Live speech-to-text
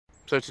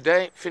So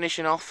today,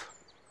 finishing off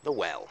the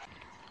well.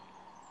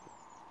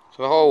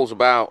 So the hole's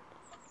about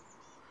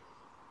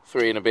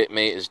 3 and a bit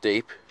metres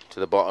deep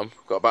to the bottom.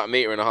 Got about 1.5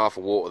 metres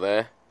of water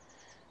there,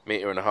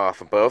 1.5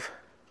 metres above.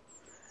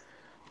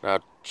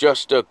 Now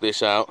just dug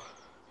this out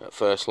at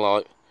first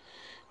light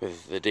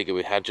with the digger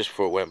we had just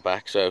before it went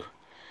back, so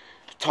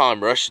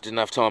time rush, didn't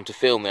have time to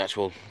film the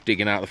actual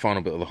digging out the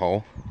final bit of the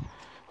hole.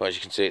 But as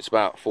you can see, it's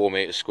about 4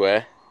 metres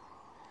square,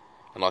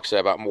 and like I say,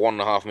 about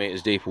 1.5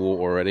 metres deep of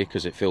water already,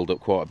 because it filled up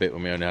quite a bit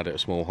when we only had it a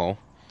small hole.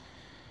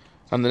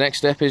 And the next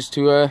step is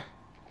to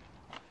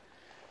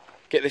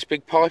get this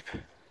big pipe,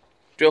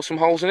 drill some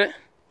holes in it,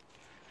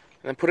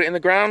 and then put it in the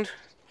ground,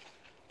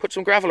 put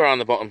some gravel around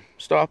the bottom,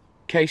 start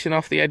casing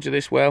off the edge of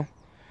this well,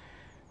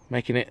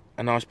 making it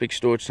a nice big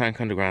storage tank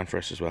underground for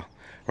us as well.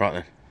 Right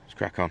then, let's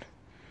crack on.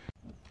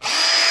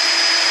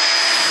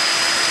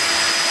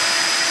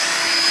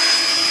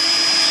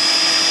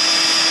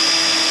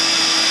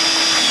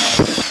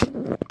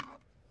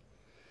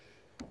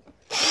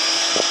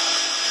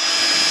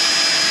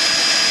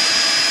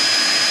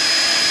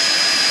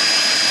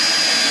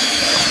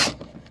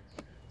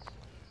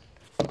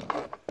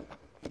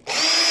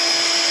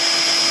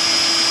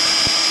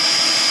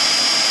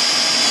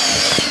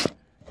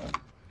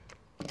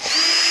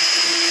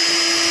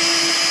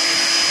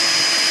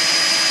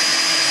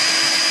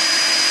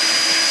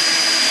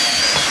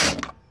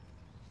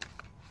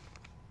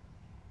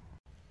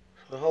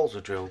 The holes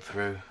are drilled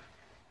through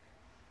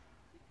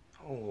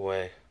all the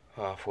way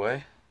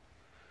halfway,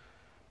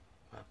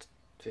 about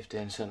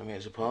 15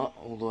 centimetres apart,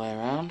 all the way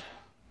around.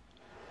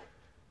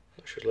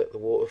 That should let the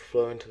water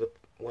flow into the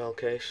well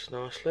case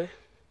nicely.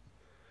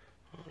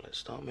 Right, let's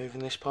start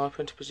moving this pipe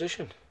into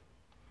position.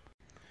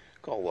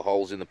 Got all the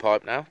holes in the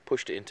pipe now,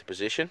 pushed it into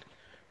position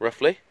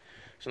roughly.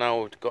 So now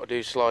all we've got to do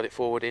is slide it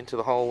forward into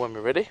the hole when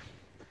we're ready.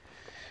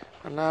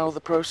 And now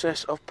the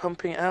process of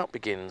pumping it out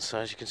begins. So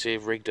as you can see,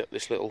 I've rigged up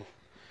this little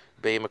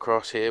beam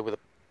across here with a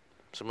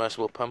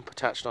submersible pump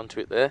attached onto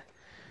it there.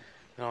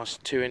 Nice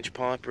 2-inch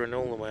pipe running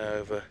all the way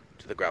over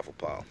to the gravel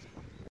pile.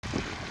 So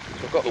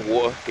I've got the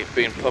water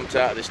being pumped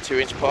out of this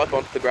 2-inch pipe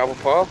onto the gravel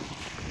pile.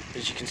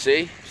 As you can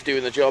see, it's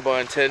doing the job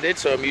I intended,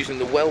 so I'm using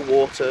the well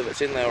water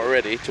that's in there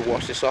already to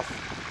wash this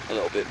off a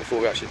little bit before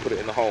we actually put it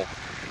in the hole,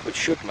 which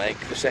should make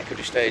the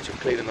secondary stage of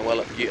cleaning the well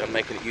up and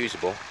making it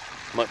usable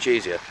much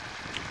easier.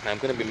 Now I'm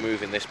going to be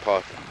moving this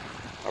pipe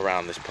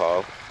around this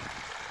pile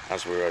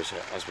as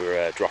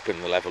we're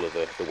dropping the level of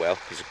the well.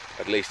 There's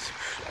at least,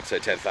 I'd say,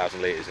 10,000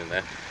 litres in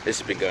there. This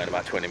has been going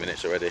about 20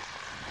 minutes already.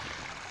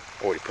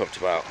 Already pumped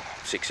about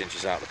 6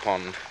 inches out the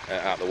pond,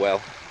 out the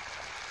well,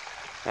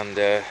 and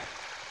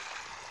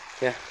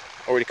yeah,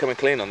 already coming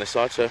clean on this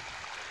side. So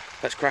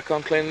let's crack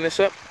on cleaning this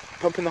up,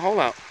 pumping the hole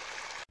out.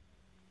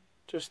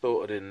 Just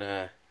thought I'd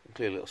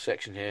include a little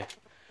section here.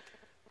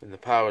 When the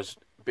power's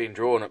been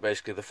drawn at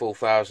basically the full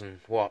 1,000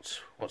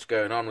 watts, what's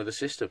going on with the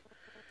system.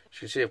 As you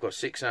can see, I've got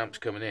 6 amps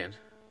coming in,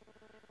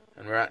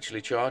 and we're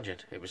actually charging.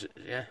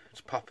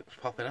 It's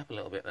popping up a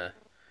little bit there.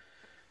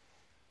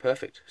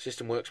 Perfect.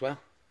 System works well.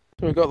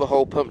 So we've got the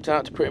hole pumped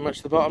out to pretty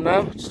much the bottom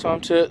now. It's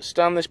time to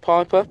stand this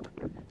pipe up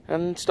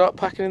and start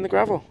packing in the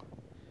gravel.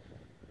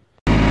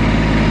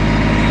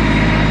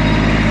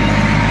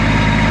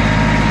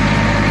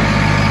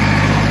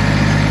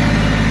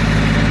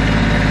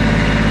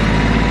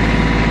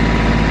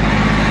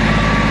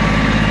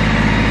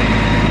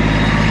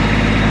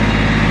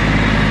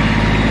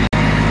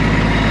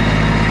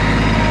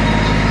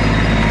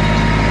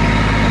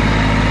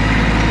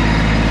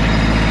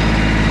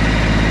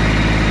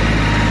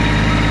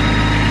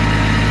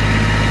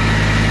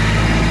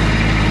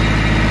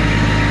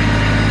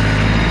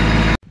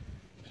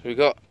 We've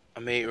got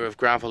 1 metre of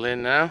gravel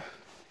in now.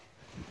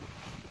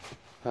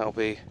 That'll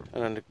be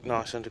a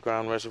nice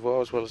underground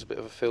reservoir, as well as a bit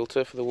of a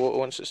filter for the water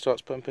once it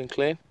starts pumping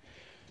clean.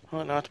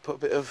 Right, now to put a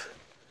bit of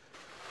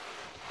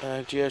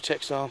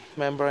geotextile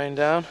membrane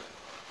down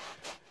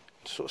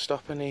to sort of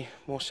stop any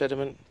more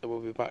sediment that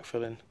will be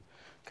backfilling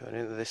going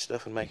into this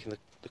stuff and making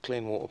the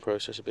clean water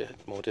process a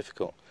bit more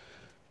difficult.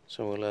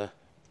 So we'll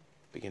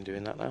begin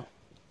doing that now.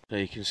 So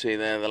you can see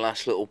there the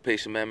last little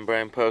piece of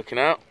membrane poking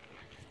out.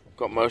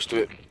 Got most of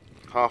it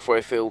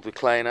halfway filled with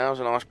clay now.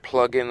 There's a nice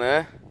plug in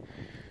there.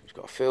 Just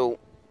got to fill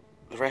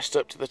the rest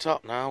up to the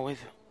top now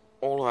with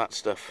all of that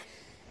stuff.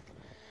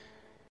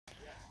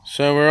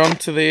 So we're on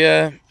to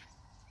the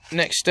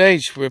next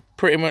stage. We're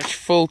pretty much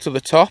full to the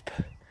top,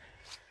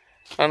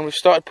 and we've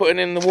started putting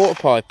in the water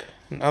pipe.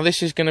 Now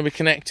this is going to be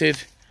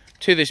connected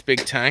to this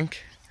big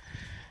tank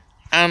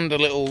and a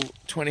little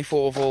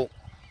 24 volt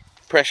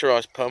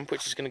pressurised pump,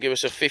 which is going to give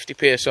us a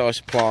 50 psi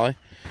supply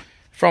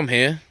from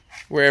here,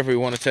 wherever we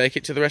want to take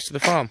it, to the rest of the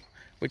farm,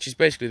 which is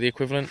basically the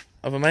equivalent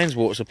of a mains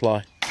water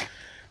supply.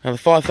 Now the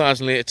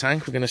 5,000 litre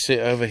tank, we're going to sit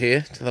over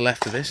here to the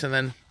left of this, and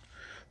then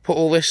put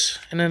all this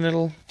in a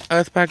little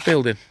earth bag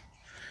building.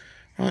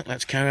 Right,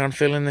 let's carry on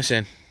filling this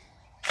in.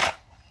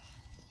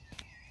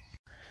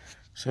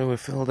 So we're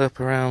filled up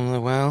around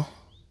the well,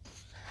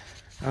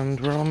 and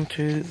we're on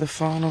to the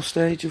final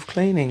stage of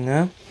cleaning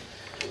now.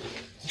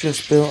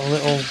 Just built a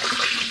little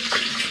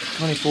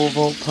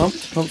 24-volt pump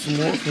to pump some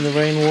water from the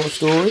rainwater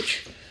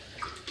storage.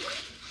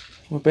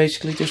 We're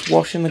basically just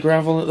washing the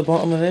gravel at the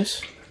bottom of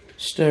this,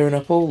 stirring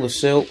up all the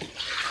silt.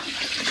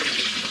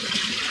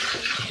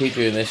 Keep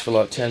doing this for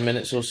like 10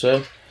 minutes or so,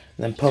 and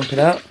then pump it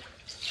out.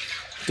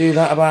 Do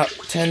that about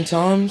 10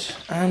 times,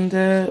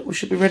 and we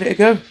should be ready to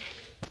go.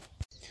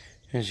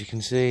 As you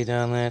can see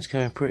down there, it's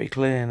coming pretty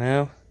clear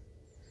now.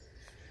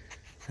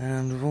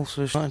 And we've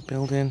also started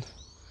building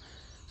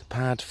the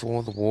pad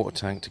for the water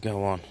tank to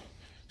go on,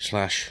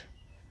 slash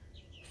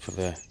for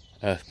the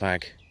earth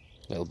bag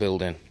little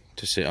building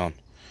to sit on.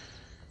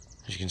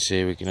 As you can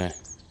see, we're going to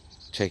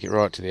take it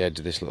right to the edge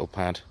of this little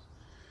pad,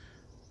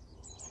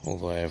 all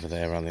the way over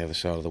there around the other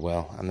side of the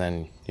well, and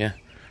then, yeah,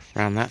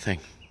 round that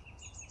thing.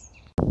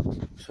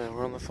 So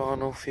we're on the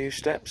final few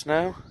steps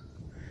now.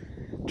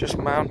 Just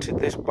mounted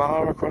this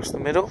bar across the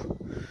middle.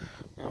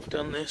 I've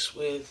done this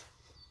with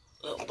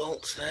little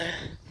bolts there,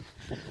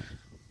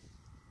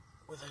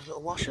 with those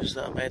little washers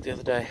that I made the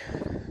other day.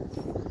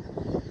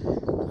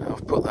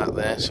 I've put that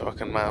there so I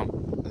can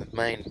mount the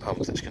main pump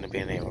that's going to be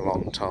in here a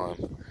long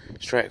time,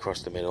 straight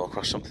across the middle,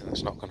 across something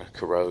that's not going to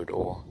corrode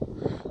or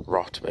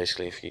rot.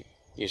 Basically, if you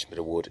use a bit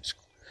of wood, it's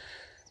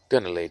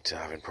going to lead to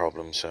having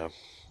problems. So,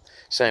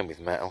 same with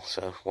metal,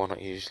 so why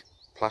not use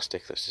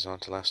plastic that's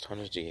designed to last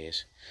hundreds of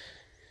years.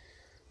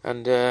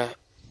 And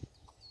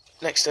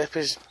next step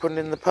is putting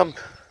in the pump.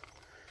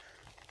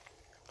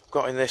 I've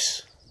got in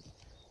this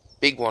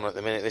big one at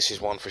the minute. This is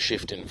one for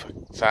shifting for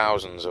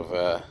thousands of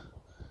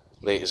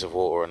litres of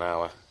water an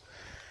hour.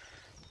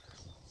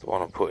 The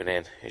one I'm putting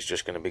in is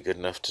just going to be good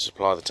enough to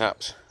supply the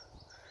taps.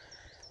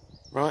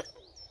 Right,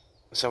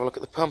 let's have a look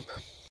at the pump.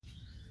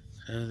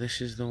 So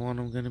this is the one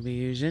I'm going to be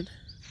using.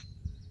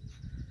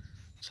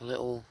 It's a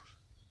little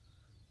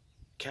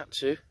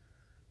Katsu,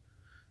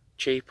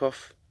 cheap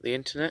off the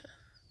internet.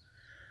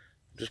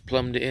 Just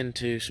plumbed it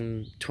into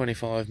some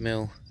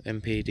 25mm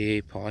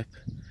MPDE pipe,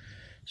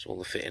 so all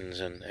the fittings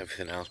and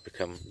everything else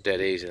become dead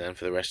easy then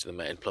for the rest of the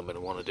main plumbing I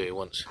want to do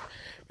once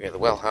we get the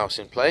well house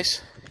in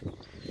place.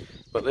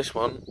 But this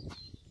one,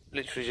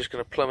 literally just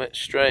going to plumb it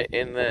straight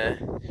in there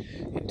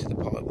into the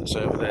pipe that's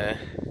over there,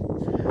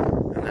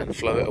 and then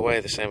flow it away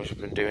the same as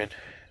we've been doing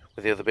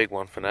with the other big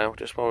one for now,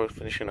 just while we're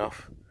finishing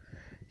off,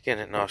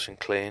 getting it nice and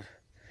clean.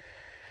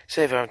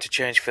 Save having to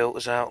change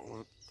filters out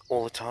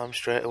all the time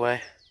straight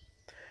away.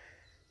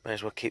 May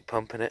as well keep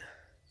pumping it,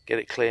 get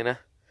it cleaner,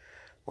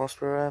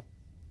 whilst we're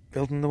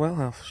building the well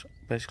house,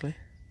 basically.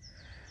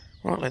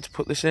 Right, let's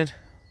put this in.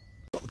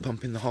 Got the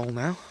pump in the hole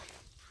now.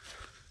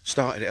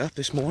 Started it up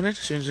this morning as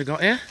soon as I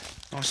got here.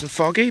 Nice and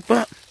foggy,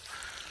 but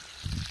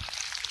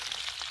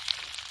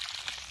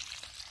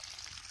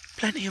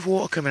plenty of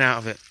water coming out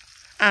of it.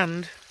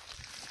 And,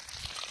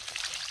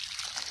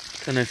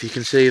 don't know if you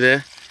can see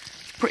there,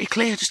 pretty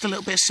clear, just a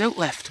little bit of silt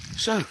left.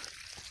 So,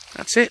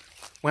 that's it.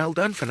 Well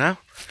done for now.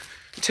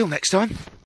 Until next time.